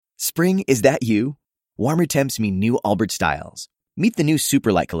Spring, is that you? Warmer temps mean new Allbirds styles. Meet the new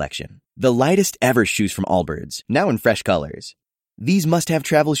Superlight collection, the lightest ever shoes from Allbirds, now in fresh colors. These must-have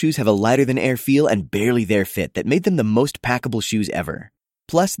travel shoes have a lighter-than-air feel and barely-there fit that made them the most packable shoes ever.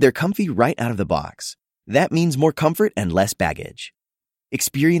 Plus, they're comfy right out of the box. That means more comfort and less baggage.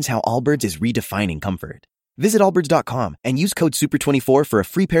 Experience how Allbirds is redefining comfort. Visit allbirds.com and use code SUPER24 for a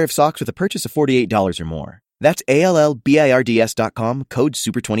free pair of socks with a purchase of $48 or more. That's ALLBIRDS.com, code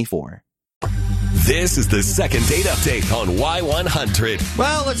SUPER24. This is the Second Date Update on Y100.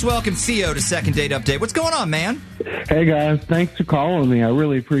 Well, let's welcome Theo to Second Date Update. What's going on, man? Hey, guys. Thanks for calling me. I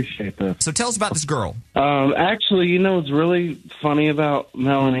really appreciate this. So tell us about this girl. Actually, you know what's really funny about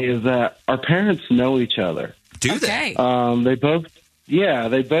Melanie is that our parents know each other. Do they? They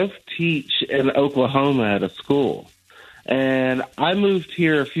both teach in Oklahoma at a school. And I moved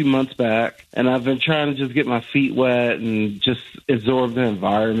here a few months back, and I've been trying to just get my feet wet and just absorb the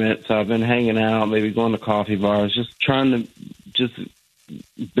environment. So I've been hanging out, maybe going to coffee bars, just trying to just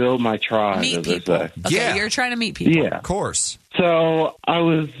build my tribe. Meet as they people. say. Okay, Yeah. you're trying to meet people. Yeah. Of course. So I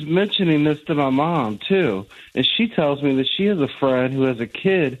was mentioning this to my mom, too, and she tells me that she has a friend who has a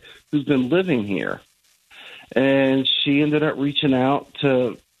kid who's been living here. And she ended up reaching out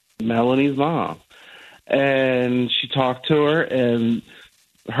to Melanie's mom. And she talked to her, and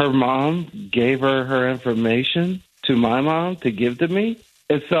her mom gave her information to my mom to give to me.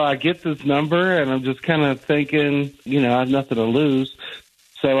 And so I get this number, and I'm just kind of thinking, I have nothing to lose.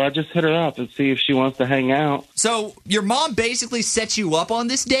 So I just hit her up and see if she wants to hang out. So your mom basically set you up on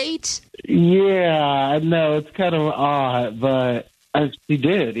this date? Yeah, I know. It's kind of odd, but she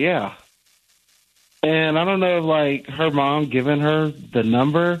did, yeah. And I don't know if, her mom giving her the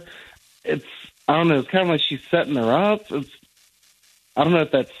number, I don't know, it's kind of like she's setting her up. I don't know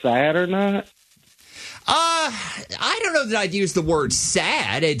if that's sad or not. I don't know that I'd use the word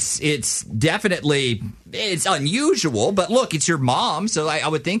sad. It's definitely, it's unusual, but look, it's your mom, so I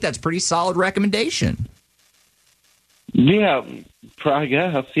would think that's a pretty solid recommendation. Yeah, I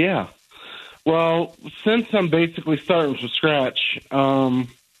guess, yeah. Well, since I'm basically starting from scratch, I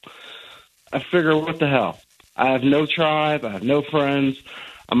figure, what the hell? I have no tribe, I have no friends.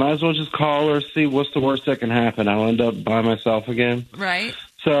 I might as well just call her, see what's the worst that can happen. I'll end up by myself again. Right.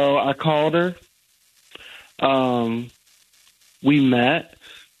 So I called her. We met.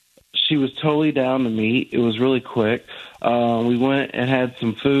 She was totally down to meet. It was really quick. We went and had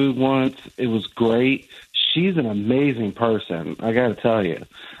some food once. It was great. She's an amazing person, I got to tell you.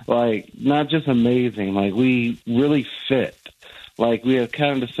 Not just amazing. We really fit. We have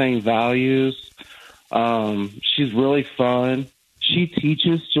kind of the same values. She's really fun. She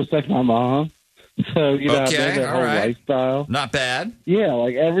teaches just like my mom. So, I know that whole lifestyle. Not bad. Yeah,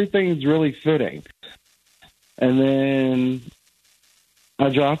 everything's really fitting. And then I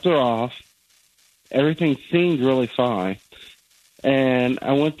dropped her off. Everything seemed really fine. And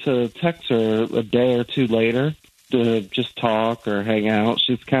I went to text her a day or two later to just talk or hang out.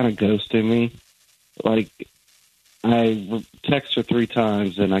 She's kind of ghosting me. I texted her 3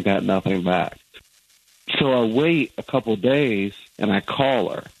 times and I got nothing back. So I wait a couple days and I call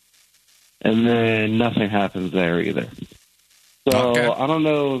her. And then nothing happens there either. So okay. I don't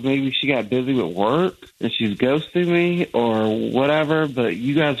know if maybe she got busy with work and she's ghosting me or whatever, but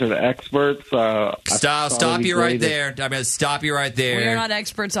you guys are the experts. Stop you right there. I'm going to stop you right there. We're not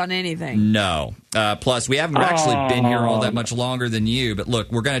experts on anything. No. Plus, we haven't actually been here all that much longer than you. But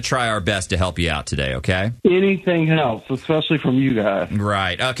look, we're going to try our best to help you out today, okay? Anything helps, especially from you guys.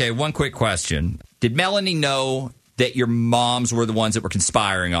 Right. Okay, one quick question. Did Melanie know that your moms were the ones that were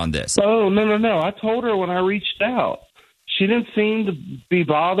conspiring on this? Oh, no. I told her when I reached out. She didn't seem to be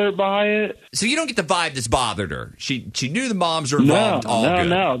bothered by it. So you don't get the vibe that's bothered her. She knew the moms were involved. Good.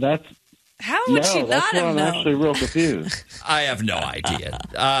 No. How would she not that's have I'm known? actually real confused. I have no idea.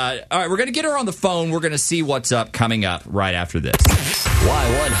 All right, we're going to get her on the phone. We're going to see what's up coming up right after this.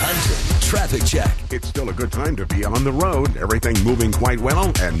 Y100 Traffic Check. It's still a good time to be on the road. Everything moving quite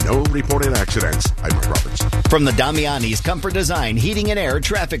well and no reported accidents. I'm Rick Roberts. From the Damiani's Comfort Design Heating and Air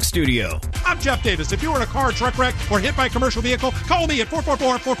Traffic Studio. I'm Jeff Davis. If you were in a car, truck wreck, or hit by a commercial vehicle, call me at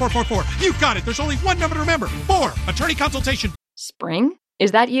 444-4444. You've got it. There's only one number to remember. 4. Attorney consultation. Spring?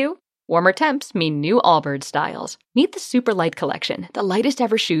 Is that you? Warmer temps mean new Allbirds styles. Meet the Superlight collection, the lightest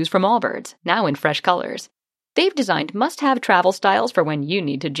ever shoes from Allbirds, now in fresh colors. They've designed must-have travel styles for when you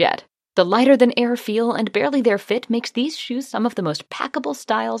need to jet. The lighter-than-air feel and barely-there fit makes these shoes some of the most packable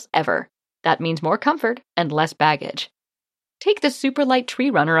styles ever. That means more comfort and less baggage. Take the Superlight Tree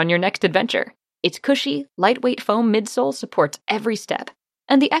Runner on your next adventure. Its cushy, lightweight foam midsole supports every step,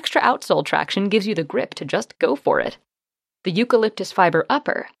 and the extra outsole traction gives you the grip to just go for it. The eucalyptus fiber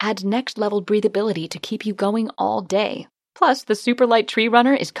upper adds next-level breathability to keep you going all day. Plus, the super light tree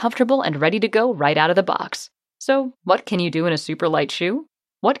runner is comfortable and ready to go right out of the box. So, what can you do in a super light shoe?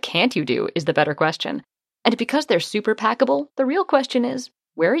 What can't you do is the better question. And because they're super packable, the real question is,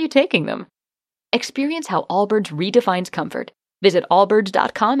 where are you taking them? Experience how Allbirds redefines comfort. Visit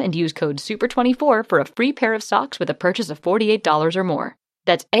allbirds.com and use code SUPER24 for a free pair of socks with a purchase of $48 or more.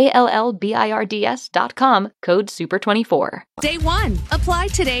 That's ALLBIRDS.com, code SUPER24. Day one. Apply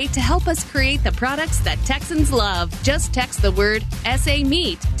today to help us create the products that Texans love. Just text the word SA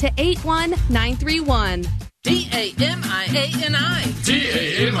Meat to 81931. D-A-M-I-A-N-I.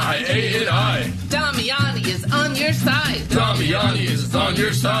 D-A-M-I-A-N-I. Damiani is on your side. Damiani is on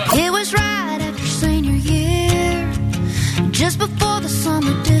your side. It was right after senior year, just before the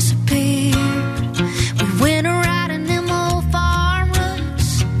summer disappeared. We went around in them old farm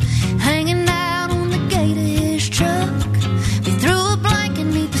ruts, hanging out on the gate of his truck. We threw a blanket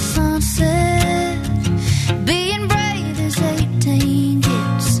beneath the sunset, being brave as 18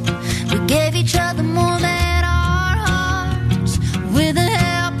 gets. We gave each other more than with the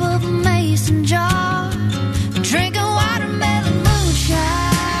help of a mason jar, drinking watermelon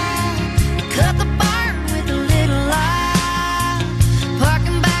moonshine. We cut the barn with a little light,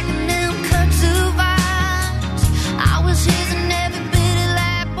 parking back in them kudzu vines. I was his and every bit of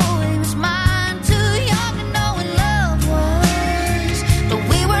that boy was mine. Too young to know what love was, but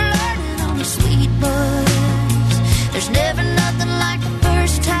we were learning on the sweet buzz. There's never nothing like the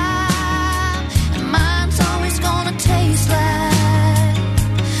first time, and mine's always gonna taste like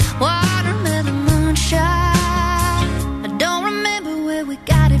watermelon moonshine. I don't remember where we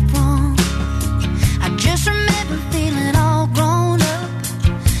got it from. I just remember feeling all grown up,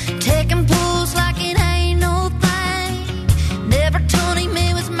 taking pulls like it ain't no thing. Never told him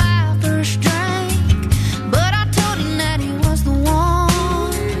it was my first drink, but I told him that he was the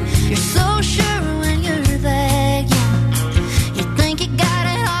one. You're so sure when you're that young, you think you got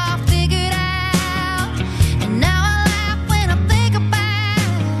it all figured out. And now I laugh when I think about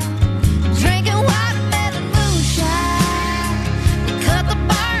drinking watermelon moonshine. We cut the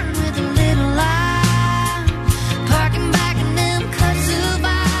barn with a little lime, parking back in them kudzu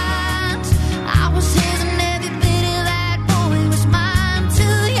vines. I was his and every bit of that boy was mine.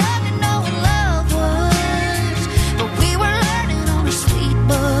 Too young to know what love was, but we were learning on a sweet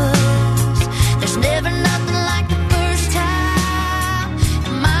buzz. There's never nothing like the first time,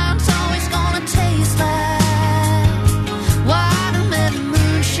 and mine's always gonna taste like watermelon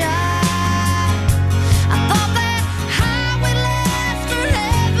moonshine. I thought that high would last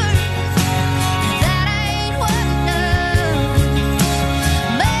forever, that ain't what it does.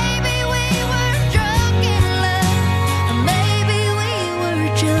 Maybe we were drunk in love, or maybe we were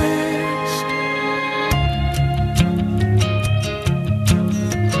just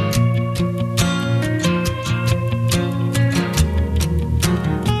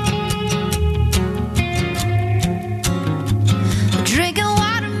drinking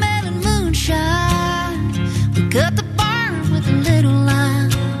watermelon moonshine. We cut the barn with a little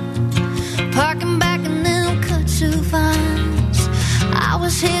lime, parking back in them kudzu vines. I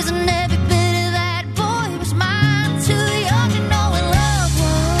was his and every bit of that boy was mine. Too young to know what love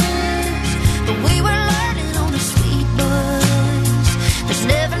was, but we were learning on a sweet buzz. There's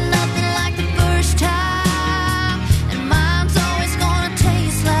never nothing like the first time, and mine's always gonna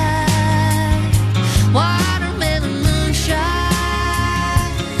taste like watermelon moonshine.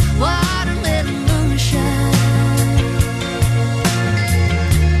 Watermelon moonshine.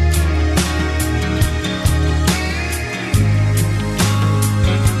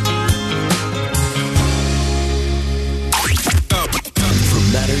 For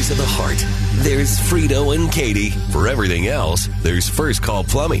matters of the heart, there's Frito and Katie. For everything else, there's First Call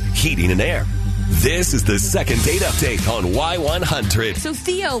Plumbing, Heating and Air. This is the second date update on Y100. So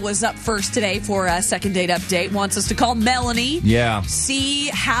Theo was up first today for a second date update. Wants us to call Melanie. Yeah. See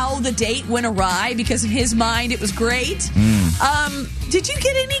how the date went awry, because in his mind it was great. Did you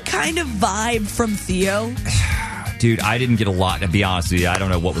get any kind of vibe from Theo? Dude, I didn't get a lot, to be honest with you. I don't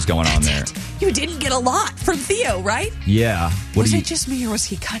know what was going on there. You didn't get a lot from Theo, right? Yeah. Was it just me, or was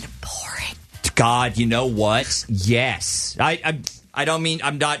he kind of boring? God, you know what? Yes. I don't mean,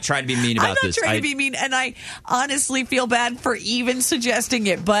 I'm not trying to be mean about this. I'm not trying to be mean, and I honestly feel bad for even suggesting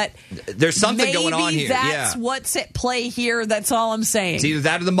it, but there's something going on here. That's what's at play here. That's all I'm saying. It's either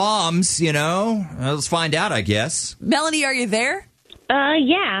that or the moms, you know. Let's find out, I guess. Melanie, are you there?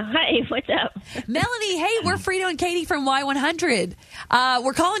 Yeah. Hi, what's up? Melanie, hey, we're Frito and Katie from Y100.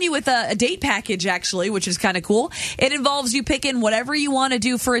 We're calling you with a date package, actually, which is kind of cool. It involves you picking whatever you want to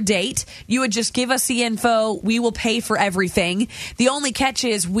do for a date. You would just give us the info. We will pay for everything. The only catch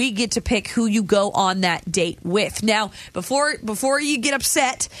is we get to pick who you go on that date with. Now, before you get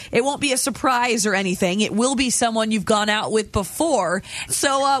upset, it won't be a surprise or anything. It will be someone you've gone out with before.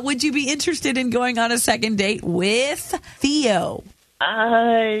 So would you be interested in going on a second date with Theo?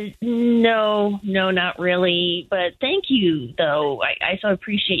 No, not really. But thank you, though. I so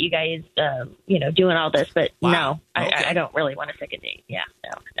appreciate you guys, doing all this. But no, I don't really want a second date. Yeah,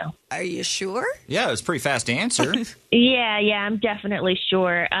 no. Are you sure? Yeah, it was a pretty fast answer. Yeah, I'm definitely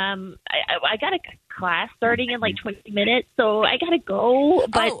sure. I got a class starting in like 20 minutes, so I gotta go.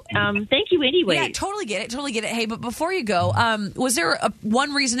 But thank you anyway. Yeah, totally get it. Hey, but before you go, was there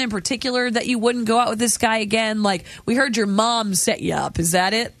one reason in particular that you wouldn't go out with this guy again? Like, we heard your mom set you up. Is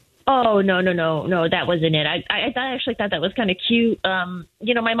that it? Oh, no, that wasn't it. I actually thought that was kind of cute.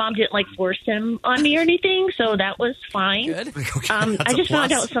 My mom didn't force him on me or anything, so that was fine. Good. Okay, I just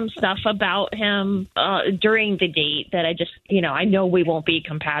found out some stuff about him during the date that I just, I know we won't be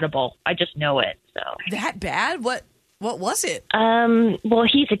compatible. I just know it. So that bad? What was it? Well,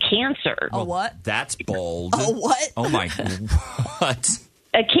 he's a Cancer. Oh, what? That's bold. Oh, what? Oh my, what?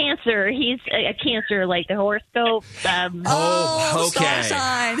 A Cancer. He's a Cancer, like the horoscope. Okay. Star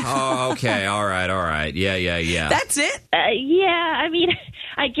sign. Oh, okay. All right. Yeah. That's it? Yeah, I mean,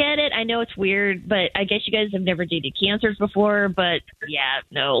 I get it. I know it's weird, but I guess you guys have never dated Cancers before, but yeah,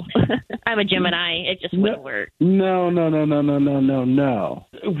 no. I'm a Gemini. It just wouldn't work. No.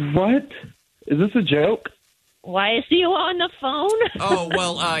 What? Is this a joke? Why is Theo on the phone? Oh,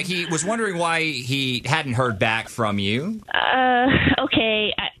 well, he was wondering why he hadn't heard back from you.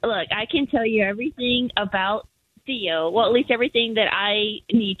 Okay. Look, I can tell you everything about Theo. Well, at least everything that I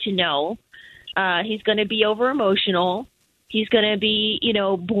need to know. He's going to be over-emotional. He's going to be,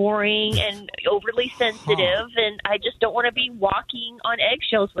 boring and overly sensitive. And I just don't want to be walking on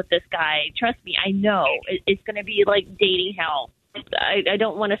eggshells with this guy. Trust me, I know. It's going to be like dating hell. I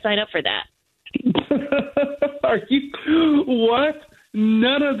don't want to sign up for that. Are you what?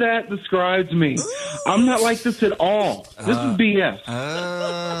 None of that describes me. I'm not like this at all. This is BS.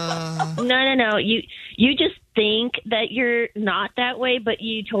 No. You just think that you're not that way, but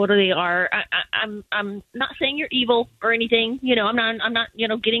you totally are. I'm not saying you're evil or anything. I'm not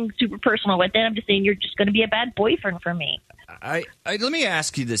getting super personal with it. I'm just saying you're just going to be a bad boyfriend for me. Let me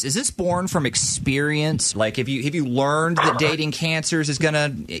ask you this: is this born from experience? Like, have you learned that dating Cancers is going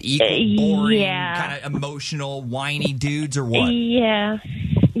to equal boring, kind of emotional, whiny dudes, or what? Yeah.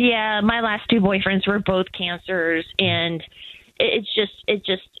 My last two boyfriends were both Cancers, and it's just.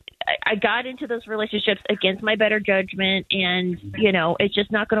 I got into those relationships against my better judgment, and it's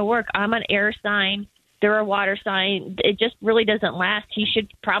just not going to work. I'm an air sign; they're a water sign. It just really doesn't last. He should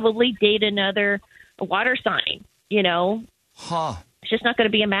probably date another water sign. Huh. It's just not going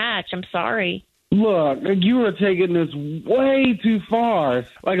to be a match. I'm sorry. Look, you are taking this way too far.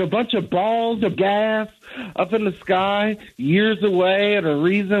 Like a bunch of balls of gas up in the sky, years away, and a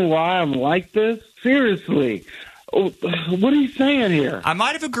reason why I'm like this? Seriously. What are you saying here? I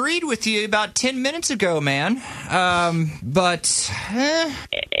might have agreed with you about 10 minutes ago, man. But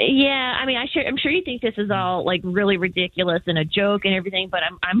yeah, I mean, I'm sure you think this is all really ridiculous and a joke and everything, but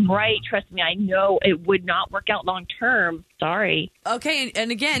I'm right. Trust me, I know it would not work out long term. Sorry. Okay, and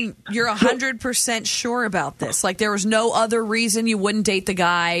again, you're 100% sure about this. Like, there was no other reason you wouldn't date the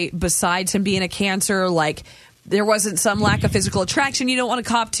guy besides him being a Cancer. Like, there wasn't some lack of physical attraction you don't want to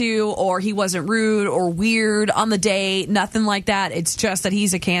cop to, or he wasn't rude or weird on the date, nothing like that. It's just that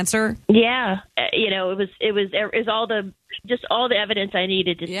he's a Cancer. Yeah, it was all the evidence I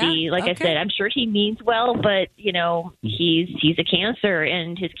needed to see. Like I said, I'm sure he means well, but he's a Cancer,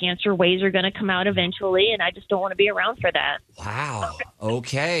 and his Cancer ways are going to come out eventually, and I just don't want to be around for that. Wow.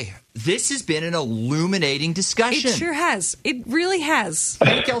 Okay. This has been an illuminating discussion. It sure has. It really has.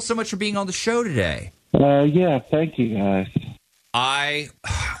 Thank y'all so much for being on the show today. Yeah, thank you guys. I've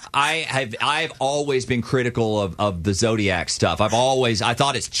always been critical of the Zodiac stuff. I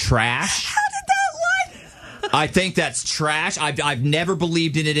thought it's trash. How did that lie? I think that's trash. I've never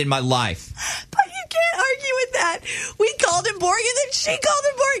believed in it in my life. But you can't argue with that. We called him boring, and then she called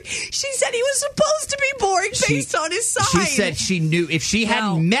him boring. She said he was supposed to be boring based on his sign. She said she knew if she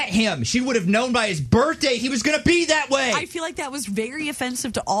hadn't met him, she would have known by his birthday he was going to be that way. I feel like that was very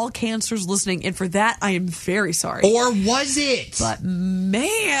offensive to all Cancers listening, and for that, I am very sorry. Or was it? But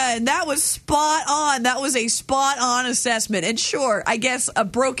man, that was spot on. That was a spot on assessment. And sure, I guess a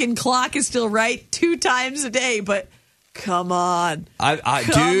broken clock is still right 2 times a day, but Come on. Dude,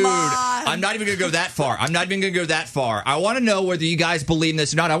 I'm not even going to go that far. I want to know whether you guys believe in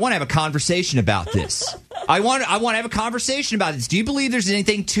this or not. I want to have a conversation about this. I want to have a conversation about this. Do you believe there's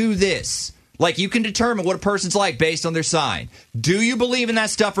anything to this? Like, you can determine what a person's like based on their sign. Do you believe in that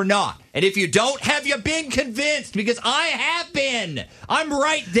stuff or not? And if you don't, have you been convinced? Because I have been. I'm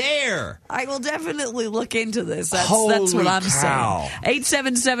right there. I will definitely look into this. That's what I'm saying.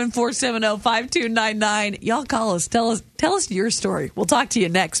 877-470-5299. Y'all call us. Tell us your story. We'll talk to you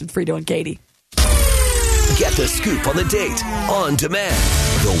next with Frito and Katie. Get the scoop on the date on demand.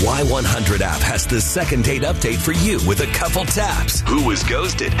 The Y100 app has the second date update for you with a couple taps. Who was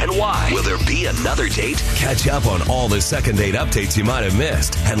ghosted and why? Will there be another date? Catch up on all the second date updates you might have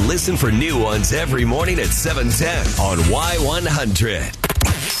missed and listen for new ones every morning at 7:10 on Y100.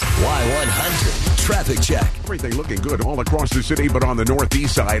 Y100 Traffic Check. Everything looking good all across the city, but on the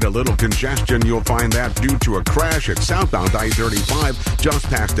northeast side, a little congestion. You'll find that due to a crash at southbound I-35 just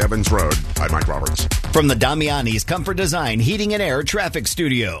past Evans Road. I'm Mike Roberts. From the Damiani's Comfort Design Heating and Air Traffic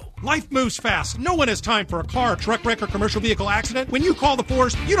Studio. Life moves fast. No one has time for a car, truck wreck, or commercial vehicle accident. When you call the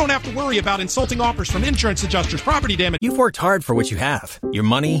force, you don't have to worry about insulting offers from insurance adjusters, property damage. You've worked hard for what you have. Your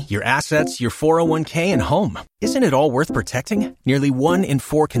money, your assets, your 401k, and home. Isn't it all worth protecting? Nearly 1 in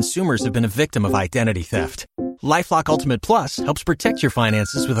 4 consumers have been a victim of identity theft. LifeLock Ultimate Plus helps protect your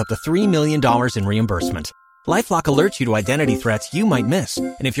finances with up to $3 million in reimbursement. LifeLock alerts you to identity threats you might miss.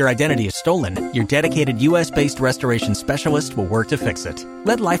 And if your identity is stolen, your dedicated U.S.-based restoration specialist will work to fix it.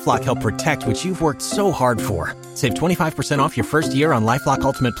 Let LifeLock help protect what you've worked so hard for. Save 25% off your first year on LifeLock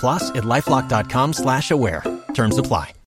Ultimate Plus at LifeLock.com/aware. Terms apply.